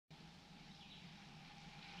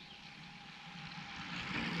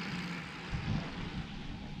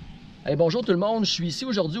Hey, bonjour tout le monde, je suis ici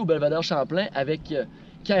aujourd'hui au Belvédère Champlain avec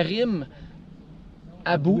Karim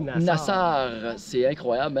Abou Nassar. C'est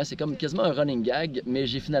incroyable, hein? C'est comme quasiment un running gag, mais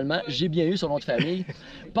j'ai bien eu son nom de famille.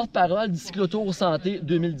 Porte-parole du Cyclotour Santé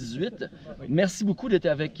 2018. Merci beaucoup d'être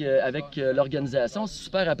avec l'organisation, c'est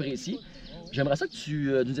super apprécié. J'aimerais ça que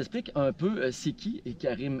tu nous expliques un peu c'est qui est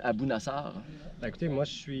Karim Abou Nassar. Ben, écoutez, moi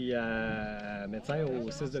je suis médecin au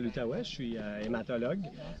CIS de l'Outaouais, je suis hématologue,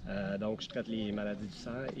 donc je traite les maladies du sang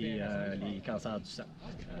et les cancers du sang.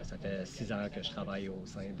 Ça fait 6 ans que je travaille au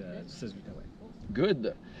sein du CIS de l'Outaouais.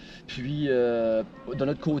 Good. Puis, de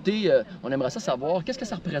notre côté, on aimerait ça savoir qu'est-ce que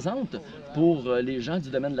ça représente pour les gens du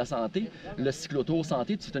domaine de la santé, le Cyclotour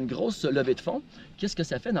Santé. C'est une grosse levée de fonds. Qu'est-ce que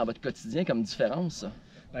ça fait dans votre quotidien comme différence?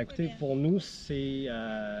 Ben, écoutez, pour nous, c'est...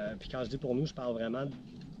 puis quand je dis pour nous, je parle vraiment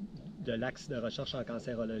de l'axe de recherche en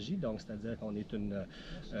cancérologie, donc c'est-à-dire qu'on est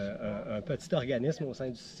un petit organisme au sein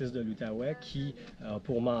du CIS de l'Outaouais qui a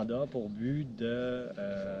pour mandat, pour but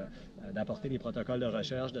d'apporter des protocoles de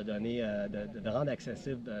recherche, de rendre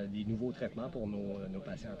accessibles des nouveaux traitements pour nos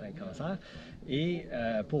patients atteints de cancer. Et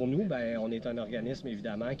pour nous, ben, on est un organisme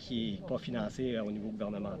évidemment qui n'est pas financé au niveau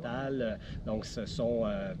gouvernemental, donc ce sont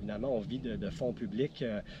évidemment on vit de fonds publics,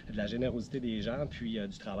 de la générosité des gens, puis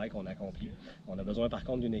du travail qu'on accomplit. On a besoin par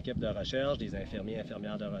contre d'une équipe de recherche, des infirmiers,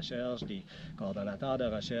 infirmières de recherche, des coordonnateurs de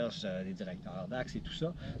recherche, des directeurs d'axe et tout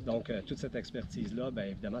ça. Donc, toute cette expertise-là, bien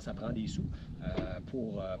évidemment, ça prend des sous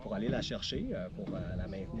pour aller la chercher, pour la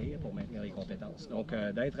maintenir, pour maintenir les compétences. Donc,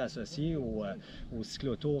 d'être associé au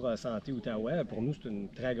Cyclotour Santé Outaouais, pour nous, c'est une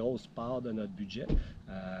très grosse part de notre budget.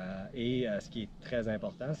 Et ce qui est très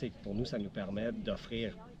important, c'est que pour nous, ça nous permet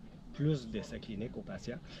d'offrir plus d'essais cliniques aux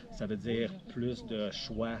patients. Ça veut dire plus de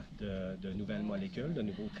choix de nouvelles molécules, de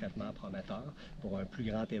nouveaux traitements prometteurs pour un plus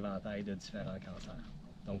grand éventail de différents cancers.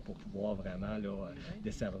 Donc, pour pouvoir vraiment là,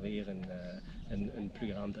 desservir une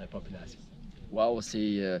plus grande population. Wow,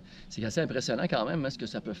 c'est assez impressionnant quand même, hein, ce que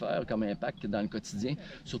ça peut faire comme impact dans le quotidien,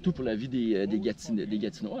 surtout pour la vie des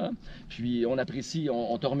Gatinois. Hein. Puis on apprécie,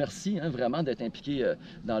 on te remercie hein, vraiment d'être impliqué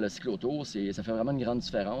dans le cyclotour. Ça fait vraiment une grande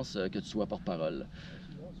différence que tu sois porte-parole.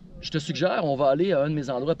 Je te suggère, on va aller à un de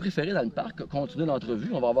mes endroits préférés dans le parc, continuer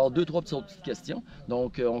l'entrevue. On va avoir 2-3 petites questions.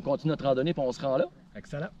 Donc, on continue notre randonnée puis on se rend là.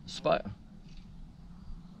 Excellent. Super.